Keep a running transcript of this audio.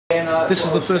This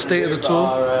is the first date of the tour,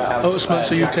 Otis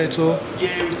Mensah UK tour.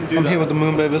 I'm here with the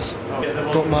Moonbathers,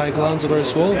 but my glands are very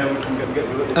swollen,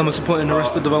 and we're supporting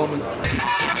Arrested Development.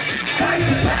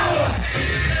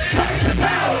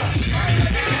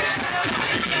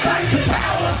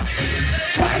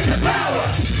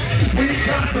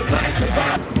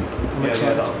 I'm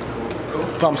excited,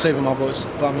 but I'm saving my voice,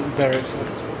 but I'm very excited.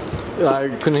 I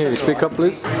couldn't hear you. Speak up,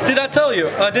 please. Did I tell you?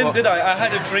 I didn't, did I? I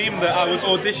had a dream that I was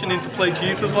auditioning to play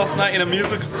Jesus last night in a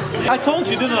musical. I told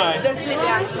you, didn't I? The sleep,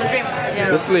 yeah. The dream. Yeah.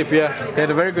 The sleep, yeah. They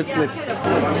had a very good sleep.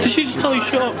 Did she just tell you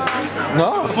shut up?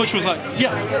 No. I thought she was like,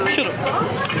 yeah, shut up.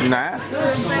 Nah.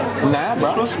 Nah,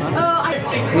 bro. Trust me.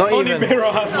 Not Only even.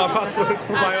 Miro has my passwords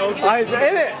for my own. I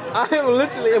am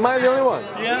literally, am I the only one?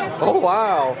 Yeah. Oh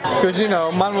wow. Because you know,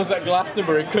 man was at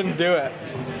Glastonbury, couldn't do it.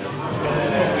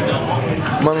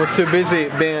 Man was too busy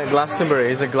being at Glastonbury.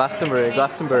 He's at Glastonbury. He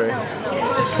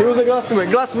was at Glastonbury.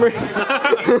 The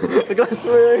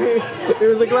Glastonbury. He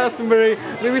was at Glastonbury.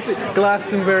 BBC.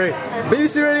 Glastonbury.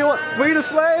 BBC Radio 1. Free the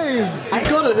slaves. I've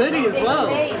got a hoodie as well.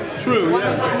 True,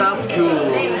 yeah. That's cool.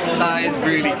 That is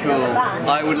really cool.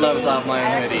 I would love to have my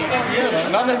own hoodie.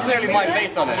 Not necessarily my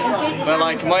face on it, but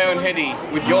like my own hoodie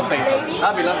with your face on it.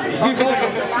 That'd be lovely.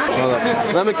 Hold on.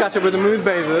 Let me catch up with the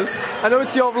Moonbathers. I know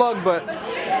it's your vlog, but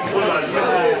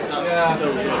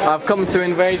I've come to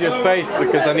invade your space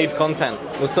because I need content.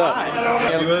 What's up?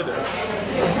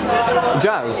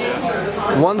 Jazz.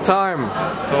 One time.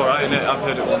 It's alright, innit? I've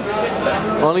heard it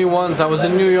once. Only once. I was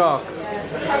in New York.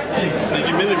 Did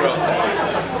you Millie Rock?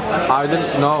 I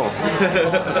didn't know.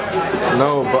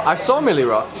 No, but I saw Millie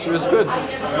Rock. She was good.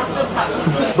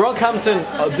 Brockhampton,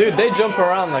 oh, dude, they jump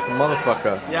around like a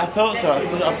motherfucker. Yeah, I thought so. I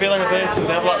feel like I've heard some.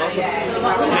 They have like lots of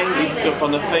painty stuff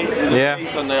on the face. There's a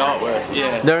face on the artwork.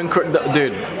 Yeah. They're incredible,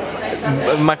 dude.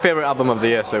 My favorite album of the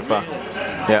year so far.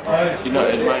 Yeah. You know,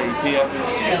 it's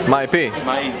my EP. My EP.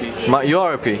 My EP.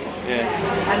 Your EP.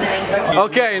 Yeah.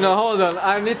 Okay, no, hold on.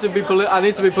 I need to be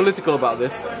political about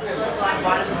this.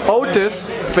 Otis,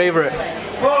 favorite.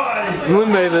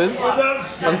 Moonbathers,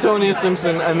 Antonio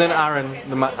Simpson, and then Aaron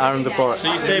the poet.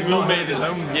 So you say Moonbathers?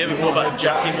 You ever thought about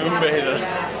Jackie Moonbathers?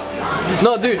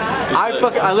 No, dude.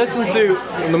 I listen to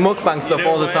the mukbang stuff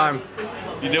all the time.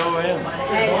 You know who I am?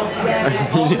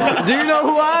 Do you know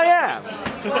who I am?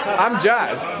 I'm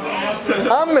Jazz.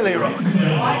 I'm Millie Rock.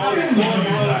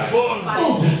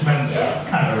 Otis Mensah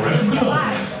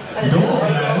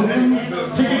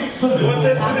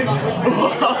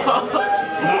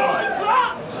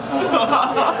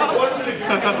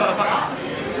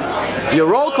Your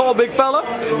roll call, big fella.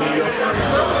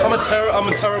 I'm a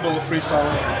terrible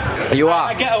freestyler. You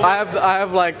are. I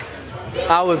have like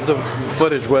hours of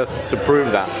footage worth to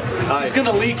prove that. He's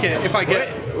gonna leak it if I get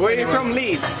it. Where are you from,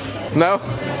 Leeds? No.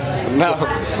 No.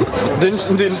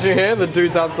 Didn't you hear the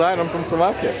dudes outside? I'm from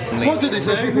Slovakia. What did they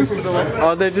say?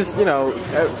 Oh, they just, you know,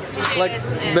 like,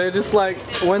 they're just like,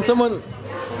 when someone,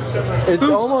 it's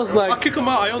almost like... I'll kick them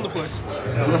out, I own the place.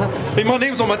 Hey, my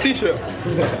name's on my t-shirt.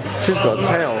 She's got a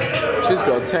tail. She's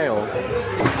got a tail.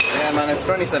 Yeah, man, it's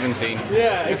 2017.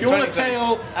 Yeah, if you want a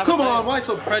tail, come on, why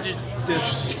so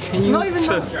prejudiced? Can you,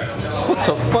 what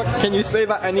the fuck? Can you say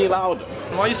that any louder?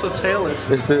 Why are you so tailless?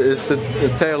 It's the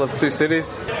tale of two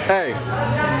cities. Hey.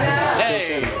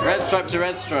 Hey, red stripe to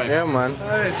red stripe. Yeah, man.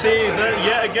 Hey, see,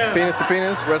 yet again. Penis to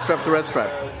penis, red stripe to red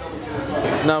stripe.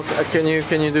 Now, can you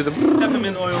do the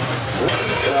peppermint oil?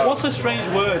 What's a strange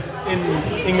word in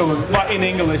England, like in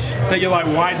English, that you're like,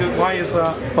 why is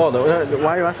that? Hold on,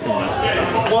 why are you asking me?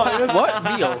 What?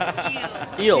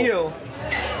 Eel. Eel.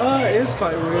 Oh, it is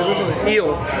quite weird, isn't it?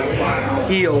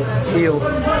 Eel.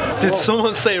 Did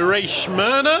someone say Ray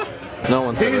Schmurner? No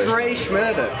one said Who's Ray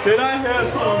Schmurder? Did I hear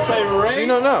someone say Ray? Do you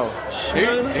not know?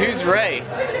 Who's Ray?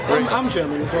 I'm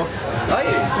German as well. Are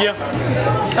you? Yeah.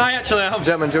 I actually am.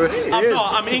 German, Jewish? I'm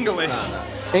not, I'm English.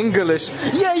 English.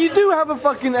 Yeah, you do have a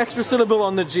fucking extra syllable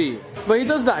on the G. But he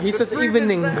does that. He says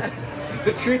evening.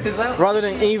 The truth is out. Rather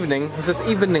than evening, he says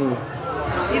evening.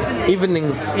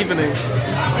 Evening.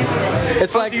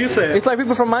 It's like, it's like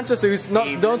people from Manchester who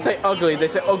don't say ugly, they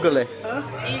say ugly. Huh?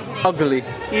 Ugly.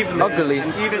 Ugly.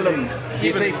 Film. Do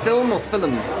you say film or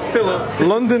film? Film.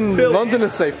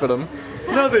 Londoners say film.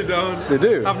 No, they don't. They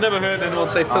do. I've never heard anyone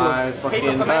say film. I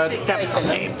fucking heard capital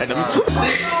name.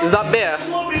 Is that beer?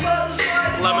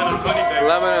 Lemon and honey, baby.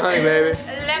 Lemon and honey, baby.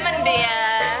 Lemon beer.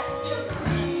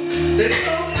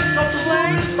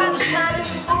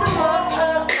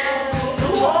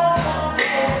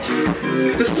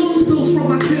 The song spills from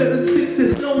my curtains, fix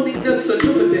this loneliness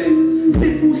another day.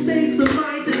 Sinful states of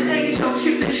mind and age, I'm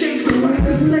shifting shapes to rise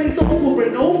this place over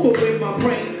and over in my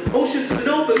brain. Oceans and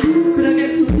overs, could I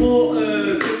get some more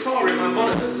guitar in my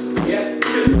monitors?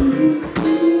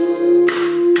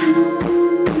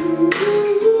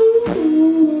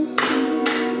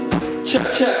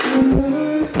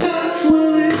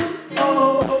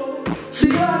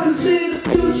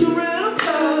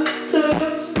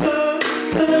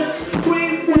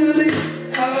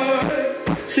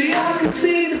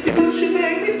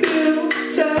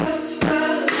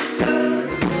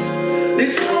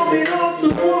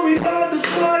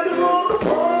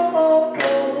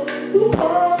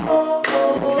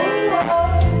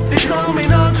 told me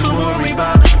not to worry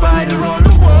about the spider on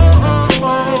the wall.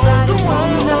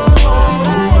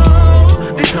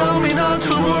 They told me not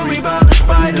to worry about the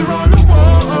spider on the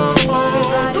wall.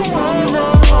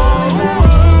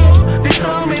 They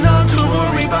told me not to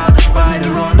worry about the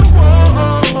spider on the wall.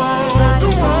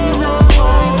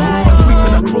 I creep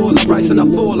and I crawl, I rise and I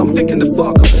fall. I'm thinking the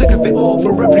fuck, I'm sick of it all.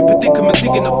 For every predicament,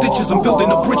 digging up ditches and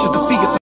building up bridges.